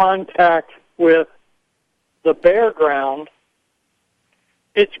in contact with the bare ground,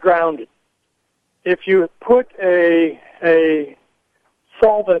 it's grounded. If you put a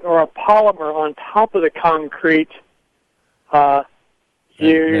solvent or a polymer on top of the concrete,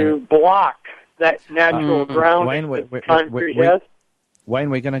 you block that natural grounding that concrete has.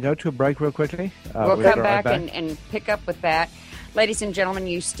 Wayne, we're going to go to a break real quickly. We'll come back and pick up with that. Ladies and gentlemen,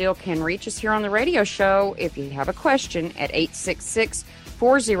 you still can reach us here on the radio show if you have a question at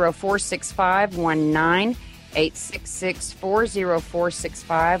 866-404-6519,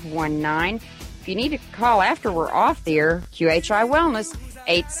 866-404-6519. If you need to call after we're off the air, QHI Wellness,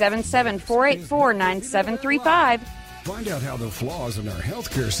 877-484-9735. Find out how the flaws in our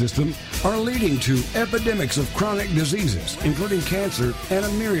healthcare system are leading to epidemics of chronic diseases, including cancer and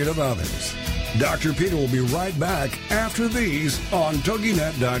a myriad of others. Dr. Peter will be right back after these on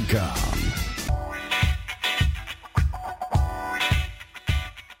TogiNet.com.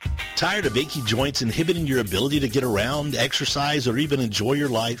 Tired of achy joints inhibiting your ability to get around, exercise, or even enjoy your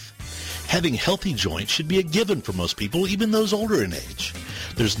life? Having healthy joints should be a given for most people, even those older in age.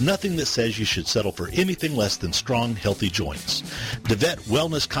 There's nothing that says you should settle for anything less than strong, healthy joints. DeVet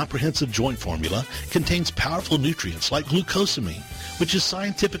Wellness Comprehensive Joint Formula contains powerful nutrients like glucosamine, which is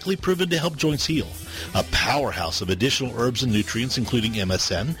scientifically proven to help joints heal. A powerhouse of additional herbs and nutrients including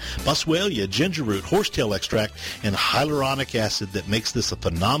MSM, boswellia, ginger root, horsetail extract, and hyaluronic acid that makes this a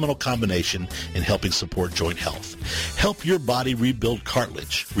phenomenal combination in helping support joint health. Help your body rebuild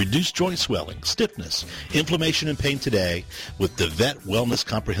cartilage, reduce joint swelling, stiffness, inflammation, and pain today with the Vet Wellness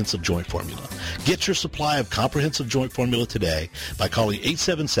Comprehensive Joint Formula. Get your supply of Comprehensive Joint Formula today by calling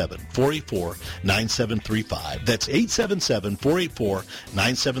 877-484-9735. That's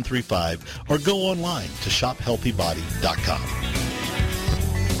 877-484-9735, or go online to shophealthybody.com.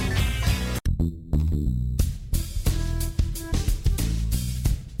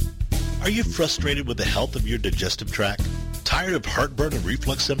 Are you frustrated with the health of your digestive tract? Tired of heartburn and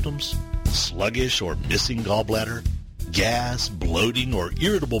reflux symptoms? Sluggish or missing gallbladder? gas, bloating, or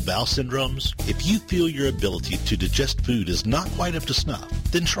irritable bowel syndromes? If you feel your ability to digest food is not quite up to snuff,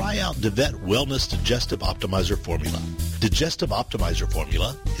 then try out DeVet Wellness Digestive Optimizer Formula. Digestive Optimizer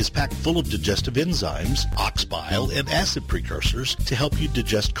Formula is packed full of digestive enzymes, ox bile, and acid precursors to help you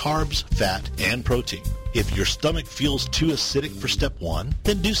digest carbs, fat, and protein. If your stomach feels too acidic for step 1,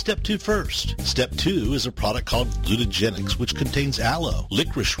 then do step 2 first. Step 2 is a product called Glutagenics, which contains aloe,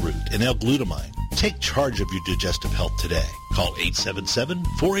 licorice root, and L-glutamine. Take charge of your digestive health today. Call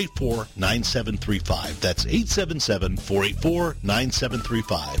 877-484-9735. That's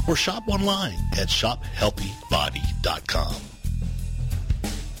 877-484-9735. Or shop online at shophealthybody.com.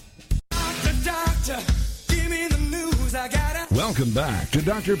 Doctor, give me the news. Welcome back to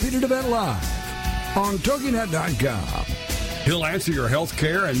Dr. Peter DeVet Live on TogiNet.com. He'll answer your health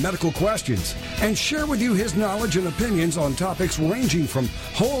care and medical questions and share with you his knowledge and opinions on topics ranging from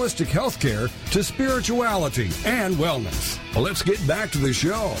holistic health care to spirituality and wellness. Well, let's get back to the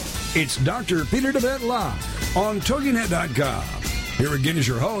show. It's Dr. Peter DeVet Live on TogiNet.com. Here again is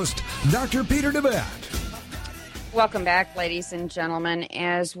your host, Dr. Peter DeVet. Welcome back, ladies and gentlemen.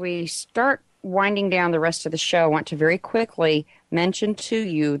 As we start winding down the rest of the show, I want to very quickly mention to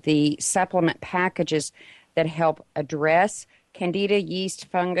you the supplement packages that help address candida, yeast,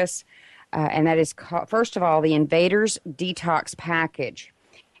 fungus, and that is, first of all, the Invaders Detox Package.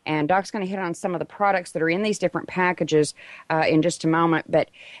 And Doc's going to hit on some of the products that are in these different packages in just a moment. But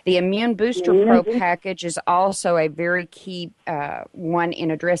the Immune Booster Pro package is also a very key one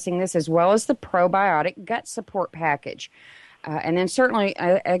in addressing this, as well as the Probiotic Gut Support package. And then certainly,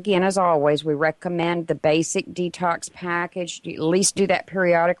 again, as always, we recommend the basic detox package. You at least do that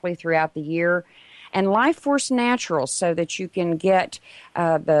periodically throughout the year. And Life Force Naturals, so that you can get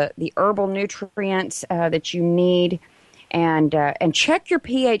the herbal nutrients that you need. And check your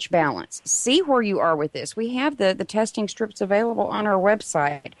pH balance. See where you are with this. We have the testing strips available on our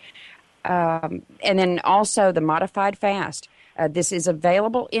website. And then also the Modified Fast. This is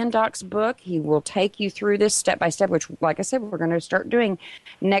available in Doc's book. He will take you through this step by step, which, like I said, we're going to start doing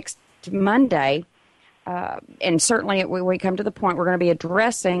next Monday. And certainly when we come to the point, we're going to be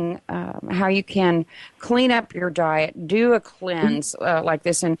addressing how you can clean up your diet, do a cleanse like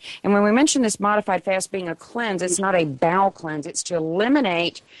this. And when we mention this Modified Fast being a cleanse, it's not a bowel cleanse. It's to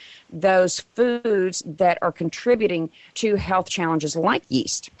eliminate those foods that are contributing to health challenges like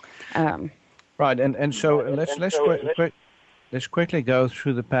yeast. Right, and so let's quickly go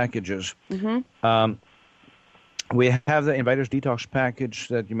through the packages. Mm-hmm. We have the Invaders Detox package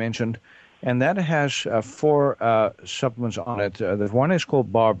that you mentioned, and that has 4 supplements on it. The one is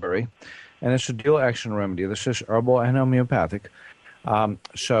called Barberry, and it's a dual action remedy. This is herbal and homeopathic.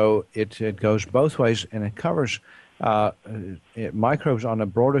 So it goes both ways, and it covers microbes on a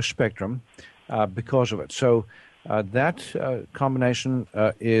broader spectrum because of it. So that combination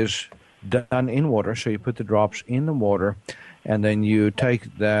is done in water. So you put the drops in the water, and then you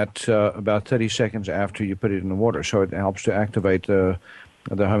take that about 30 seconds after you put it in the water. So it helps to activate the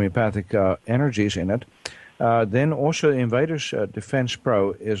homeopathic energies in it. Then also Invaders Defense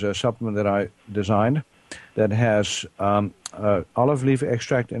Pro is a supplement that I designed that has olive leaf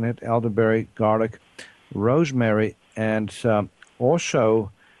extract in it, elderberry, garlic, rosemary, and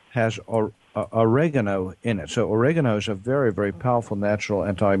also has oregano in it. So oregano is a very, very powerful natural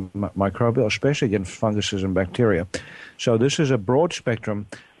antimicrobial, especially against funguses and bacteria. So this is a broad spectrum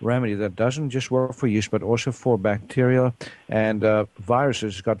remedy that doesn't just work for yeast, but also for bacteria and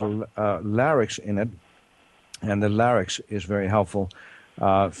viruses. It's got larix in it, and the larix is very helpful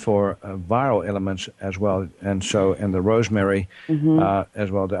for viral elements as well, and the rosemary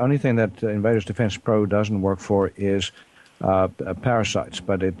as well. The only thing that Invaders Defense Pro doesn't work for is parasites,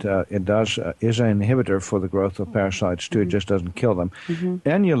 but it is an inhibitor for the growth of parasites too. It just doesn't kill them.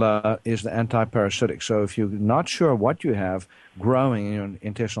 Annula is the anti-parasitic. So if you're not sure what you have growing in your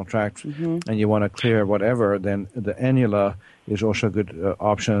intestinal tract and you want to clear whatever, then the annula is also a good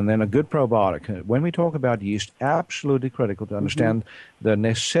option. And then a good probiotic. When we talk about yeast, absolutely critical to understand the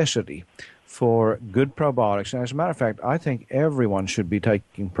necessity for good probiotics. And as a matter of fact, I think everyone should be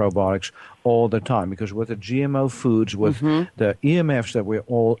taking probiotics all the time, because with the GMO foods, with the EMFs that we're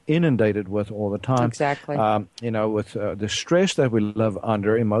all inundated with all the time, exactly. With the stress that we live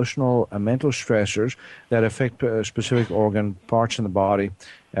under, emotional and mental stressors that affect specific organ parts in the body,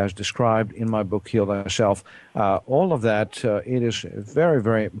 as described in my book, Heal Thyself, all of that, it is very,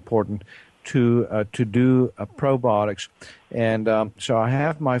 very important to do probiotics. And so I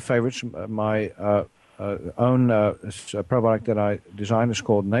have my favorites. My own probiotic that I designed is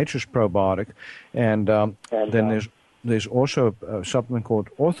called Nature's Probiotic. And then there's also a supplement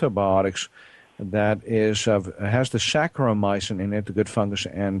called Orthobiotics. that has the Saccharomycin in it, the good fungus,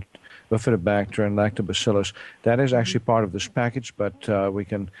 and Bifidobacter and Lactobacillus. That is actually part of this package, but we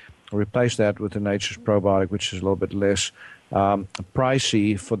can replace that with the Nature's Probiotic, which is a little bit less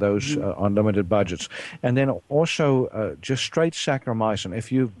pricey for those on limited budgets. And then also just straight Saccharomycin.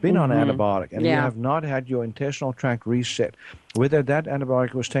 If you've been on antibiotic and you have not had your intestinal tract reset, whether that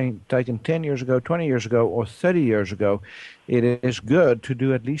antibiotic was taken 10 years ago, 20 years ago, or 30 years ago, it is good to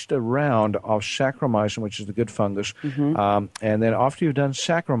do at least a round of Saccharomycin, which is the good fungus. And then after you've done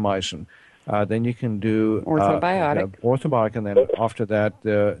Saccharomycin, then you can do orthobiotic, and then after that,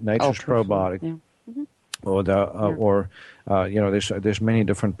 the Nature's Probiotic. Yeah. Or there's many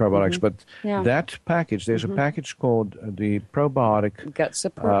different probiotics, but that package, there's a package called the Probiotic Gut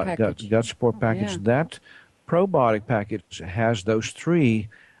Support Package. Gut Support Package. That probiotic package has those 3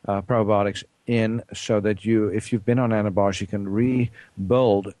 probiotics in, so that if you've been on antibiotics, you can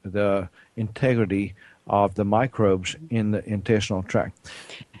rebuild the integrity of the microbes in the intestinal tract.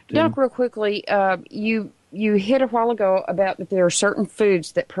 Doc, real quickly, you hit a while ago about that there are certain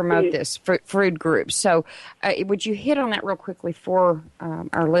foods that promote this, food groups. So would you hit on that real quickly for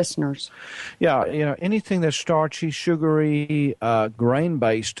our listeners? Yeah, anything that's starchy, sugary,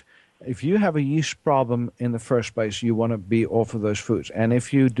 grain-based, if you have a yeast problem in the first place, you want to be off of those foods. And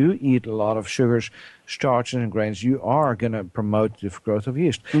if you do eat a lot of sugars, starches, and grains, you are going to promote the growth of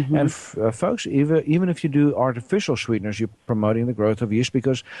yeast. And folks, even if you do artificial sweeteners, you're promoting the growth of yeast,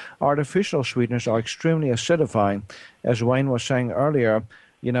 because artificial sweeteners are extremely acidifying. As Wayne was saying earlier,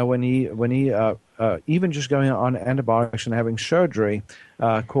 when he even just going on antibiotics and having surgery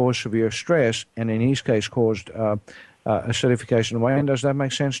caused severe stress, and in his case caused acidification. Wayne, does that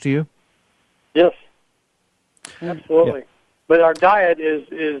make sense to you? Yes, absolutely. Yeah. But our diet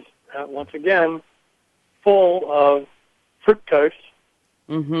is once again full of fructose.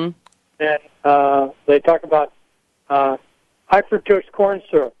 And they talk about high fructose corn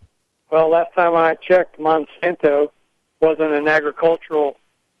syrup. Well, last time I checked, Monsanto wasn't an agricultural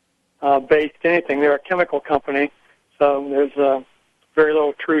based anything. They're a chemical company, so there's very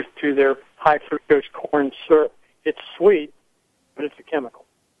little truth to their high fructose corn syrup. It's sweet, but it's a chemical.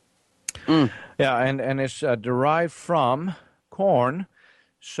 Yeah, and it's derived from corn.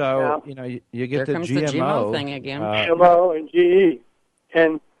 So, you get the GMO thing again. GMO and GE.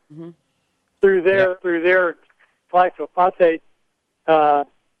 And through their glyphosate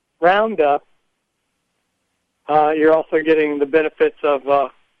Roundup, you're also getting the benefits of a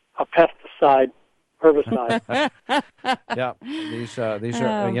pesticide. Herbicide. Yeah, these are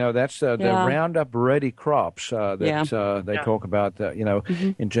that's the Roundup Ready crops that they talk about.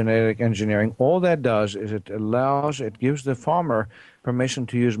 In genetic engineering, all that does is it gives the farmer permission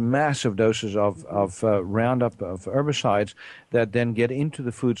to use massive doses of Roundup of herbicides that then get into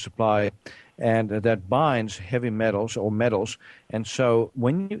the food supply, and that binds heavy metals or metals. And so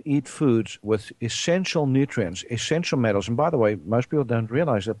when you eat foods with essential nutrients, essential metals, and by the way, most people don't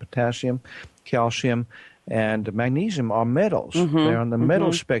realize that potassium, calcium, and magnesium are metals. They're on the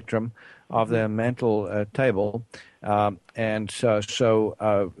metal spectrum of the mental table. And so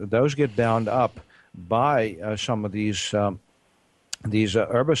those get bound up by some of these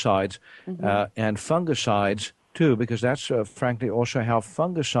herbicides and fungicides too, because that's frankly also how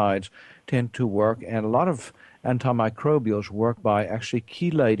fungicides tend to work. And a lot of antimicrobials work by actually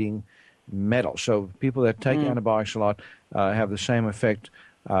chelating metal. So people that take antibiotics a lot have the same effect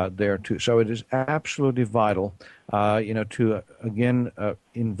there too. So it is absolutely vital, to again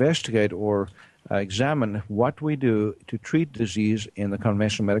investigate or examine what we do to treat disease in the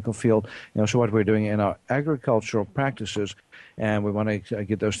conventional medical field, and also what we're doing in our agricultural practices, and we want to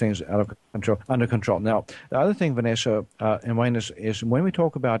get those things under control. Now, the other thing, Vanessa and Wayne, is when we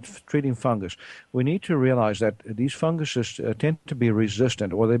talk about treating fungus, we need to realize that these funguses tend to be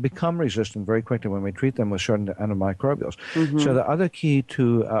resistant, or they become resistant very quickly when we treat them with certain antimicrobials. So the other key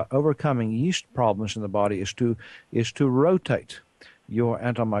to overcoming yeast problems in the body is to rotate your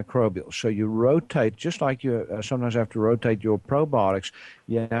antimicrobials. So you rotate, just like you sometimes have to rotate your probiotics,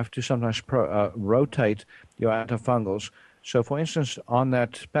 you have to sometimes rotate your antifungals. So, for instance, on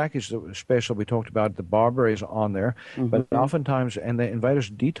that package that was special, we talked about the barberry is on there, but oftentimes, and the Invaders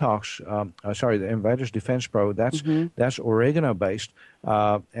Detox, the Invaders Defense Pro, that's oregano-based.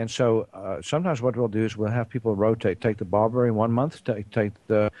 And so sometimes what we'll do is we'll have people rotate. Take the barberry 1 month, take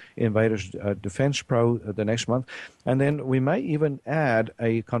the Invaders Defense Pro the next month, and then we may even add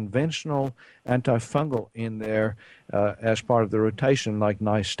a conventional antifungal in there as part of the rotation, like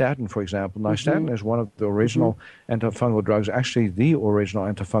nystatin, for example. Nystatin is one of the original antifungal drugs, actually the original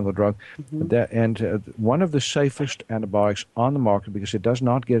antifungal drug, and one of the safest antibiotics on the market because it does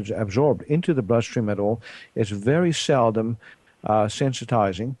not get absorbed into the bloodstream at all. It's very seldom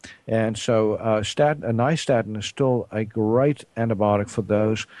sensitizing, and so nystatin is still a great antibiotic for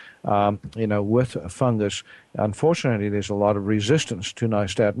those with fungus. Unfortunately, there's a lot of resistance to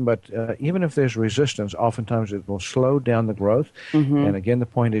nystatin, but even if there's resistance, oftentimes it will slow down the growth. And again, the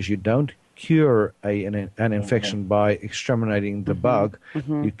point is you don't cure an infection by exterminating the bug.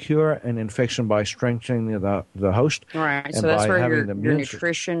 You cure an infection by strengthening the host. Right. And so that's by where having your the immune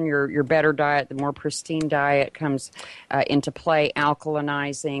nutrition, your better diet, the more pristine diet comes into play,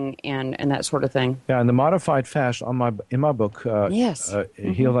 alkalinizing and that sort of thing. Yeah, and the modified fast in my book,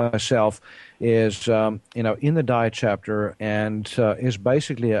 Heal Thyself, is in the diet chapter, and is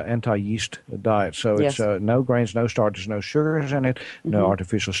basically an anti-yeast diet. So it's no grains, no starches, no sugars in it, no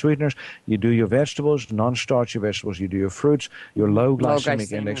artificial sweeteners. You do your vegetables, non-starchy vegetables. You do your fruits, your low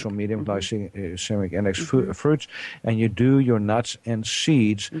glycemic index or medium glycemic index fruits, and you do your nuts and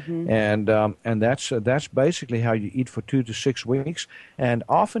seeds. And that's basically how you eat for 2 to 6 weeks. And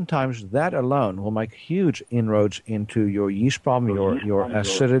oftentimes that alone will make huge inroads into your yeast problem, your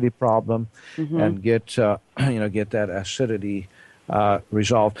acidity problem, and get that acidity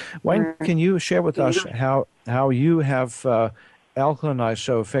resolved. Wayne, can you share with us how you have alkalinized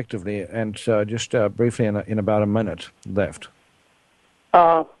so effectively, and just briefly in about a minute left?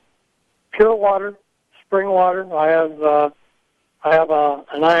 Pure water, spring water. I have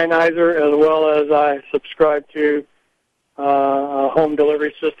an ionizer, as well as I subscribe to a home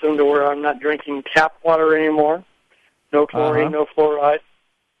delivery system to where I'm not drinking tap water anymore. No chlorine, no fluoride.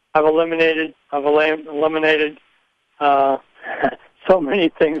 I've eliminated so many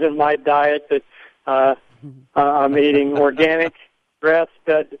things in my diet that I'm eating organic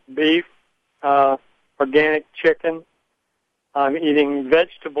grass-fed beef, organic chicken. I'm eating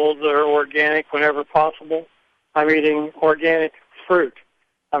vegetables that are organic whenever possible. I'm eating organic fruit.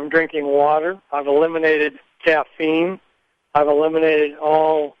 I'm drinking water. I've eliminated caffeine. I've eliminated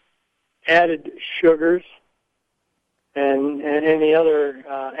all added sugars and any other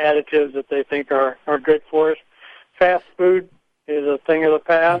additives that they think are good for us. Fast food is a thing of the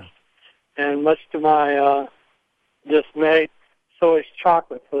past, and much to my dismay, so is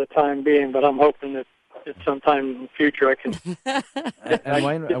chocolate for the time being, but I'm hoping that at some time in the future I can get back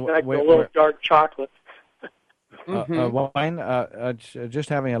to a little dark chocolate. Wayne, just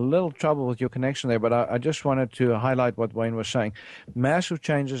having a little trouble with your connection there, but I just wanted to highlight what Wayne was saying. Massive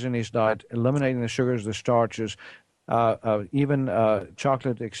changes in his diet, eliminating the sugars, the starches, even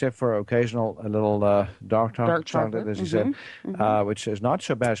chocolate, except for occasional a little dark chocolate, as he said, which is not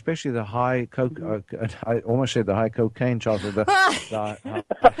so bad, especially the high I almost said the high cocaine chocolate, the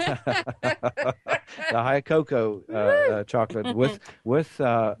high cocoa chocolate with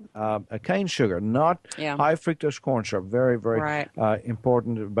a cane sugar, not high fructose corn syrup. Very, very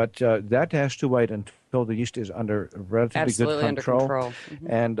important. But that has to wait until the yeast is under relatively good control.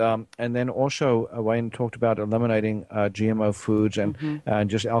 And then also Wayne talked about eliminating GMO foods and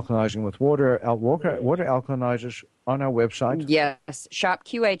just alkalizing with water. Water alkalizers on our website. Yes,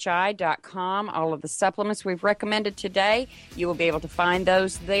 shopqhi.com. All of the supplements we've recommended today, you will be able to find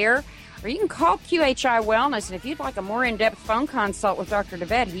those there. Or you can call QHI Wellness, and if you'd like a more in-depth phone consult with Dr.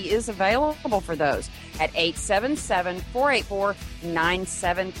 DeVette, he is available for those at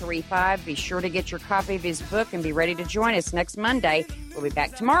 877-484-9735. Be sure to get your copy of his book and be ready to join us next Monday. We'll be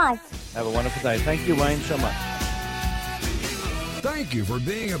back tomorrow. Have a wonderful day. Thank you, Wayne, so much. Thank you for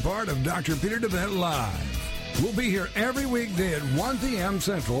being a part of Dr. Peter DeVette Live. We'll be here every weekday at 1 p.m.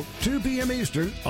 Central, 2 p.m. Eastern